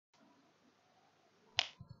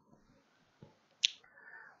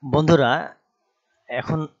বন্ধুরা,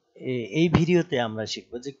 এখন এই ভিডিওতে আমরা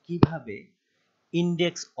শিখব যে কিভাবে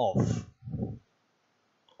ইন্ডেক্স অফ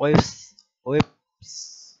ওয়েব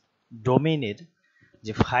ডোমেইনের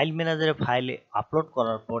যে ফাইল ম্যানেজারে ফাইলে আপলোড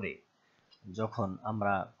করার পরে যখন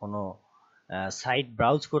আমরা কোনো সাইট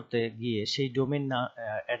ব্রাউজ করতে গিয়ে সেই ডোমেইন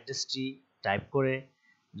অ্যাড্রেসটি টাইপ করে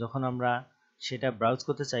যখন আমরা সেটা ব্রাউজ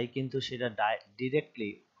করতে চাই, কিন্তু সেটা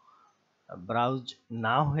ডিরেক্টলি ব্রাউজ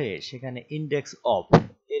না হয়ে সেখানে ইন্ডেক্স অফ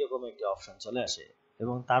এরকম একটি অপশন চলে আসে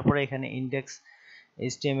এবং তারপরে এখানে ইন্ডেক্স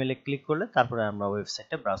HTML এ ক্লিক করলে তারপরে আমরা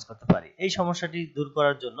ওয়েবসাইটটা ব্রাউজ করতে পারি। এই সমস্যাটি দূর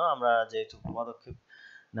করার জন্য আমরা যে পদক্ষেপ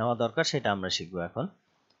নেওয়া দরকার সেটা আমরা শিখব এখন।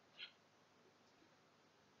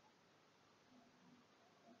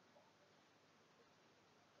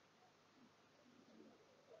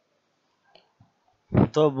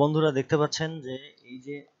 তো বন্ধুরা দেখতে পাচ্ছেন যে এই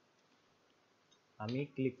যে আমি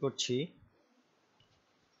ক্লিক করছি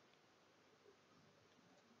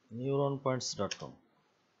neuronpoints.com,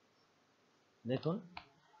 দেখুন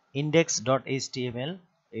index.html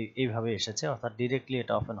এইভাবে এসেছে, অর্থাৎ ডিরেক্টলি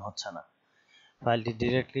এটা ওপেন হচ্ছে না, ফাইলটি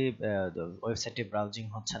ডিরেক্টলি ওয়েবসাইটে ব্রাউজিং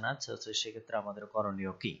হচ্ছে না। সেক্ষেত্রে আমাদের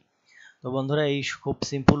করণীয় কি? তো বন্ধুরা, এই খুব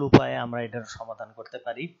সিম্পল উপায়ে আমরা এটার সমাধান করতে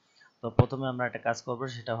পারি। তো প্রথমে আমরা একটা কাজ করব,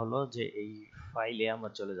 সেটা হলো যে এই ফাইলে আমরা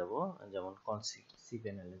চলে যাব, যেমন সি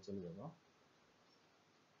প্যানেলে চলে যাব।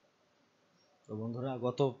 তো বন্ধুরা,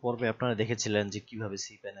 গত পর্বে আপনারা দেখেছিলেন যে কিভাবে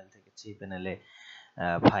সি প্যানেল থেকে সি প্যানেলে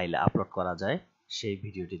ফাইল আপলোড করা যায়, সেই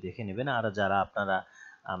ভিডিওটি দেখে নেবেন। আর যারা আপনারা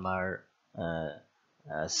আমার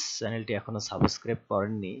চ্যানেলটি এখনো সাবস্ক্রাইব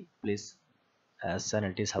করেননি, প্লিজ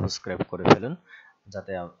চ্যানেলটি সাবস্ক্রাইব করে ফেলুন,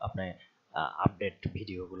 যাতে আপনি আপডেট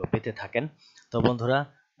ভিডিওগুলো পেতে থাকেন। তো বন্ধুরা,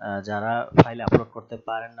 যারা ফাইল আপলোড করতে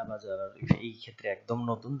পারেন না বা যারা এই ক্ষেত্রে একদম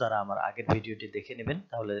নতুন, তারা আমার আগের ভিডিওটি দেখে নেবেন,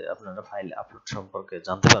 তাহলে আপনারা ফাইল আপলোড সম্পর্কে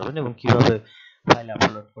জানতে পারবেন এবং কিভাবে ফাইল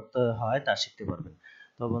আপলোড করতে হয় তা শিখতে পারবেন।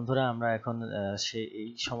 তো বন্ধুরা, আমরা এখন এই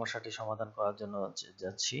সমস্যাটি সমাধান করার জন্য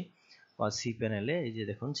যাচ্ছি সি প্যানেলে। এই যে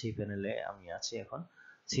দেখুন, সি প্যানেলে আমি আছি এখন।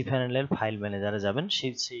 সি প্যানেলের ফাইল ম্যানেজারে যাবেন,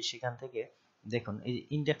 সেখান থেকে দেখুন এই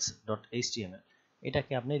index.html,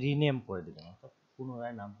 এটাকে আপনি রিনেম করে দিবেন, অর্থাৎ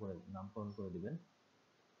পুনরায় নামকরণ করে দিবেন।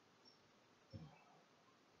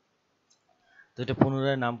 তো এটা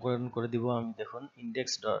পুনরায় নামকরণ করে দিব আমি। দেখুন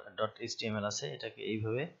index.html আছে, এটাকে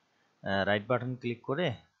এইভাবে রাইট বাটন ক্লিক করে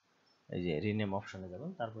এই যে রিনেম অপশনে যাবেন,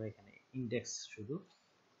 তারপরে এখানে ইন্ডেক্স শুধু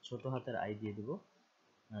ছোট হাতের আই দিয়ে দিব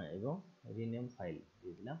এবং রিনেম ফাইল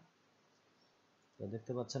দিয়ে দিলাম। তো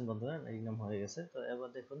দেখতে পাচ্ছেন বন্ধুরা, রিনেম হয়ে গেছে। তো এবার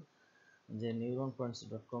দেখুন যে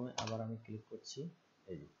neuronpoints.com এ আবার আমি ক্লিক করছি।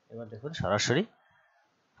 এই যে এবার দেখুন সরাসরি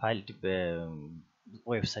ফাইলটি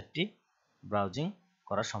ওয়েবসাইটটি ব্রাউজিং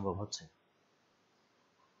করা সম্ভব হচ্ছে।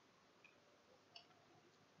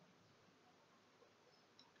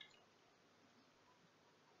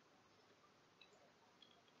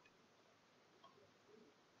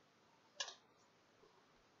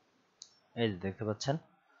 এই যে দেখতে পাচ্ছেন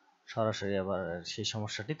সরাসরি আবার সেই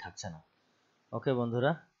সমস্যাটি থাকছে না। ওকে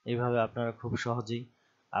বন্ধুরা, এইভাবে আপনারা খুব সহজেই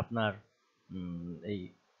আপনার এই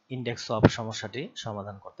ইন্ডেক্স অফ সমস্যাটি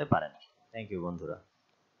সমাধান করতে পারেন। থ্যাংক ইউ বন্ধুরা।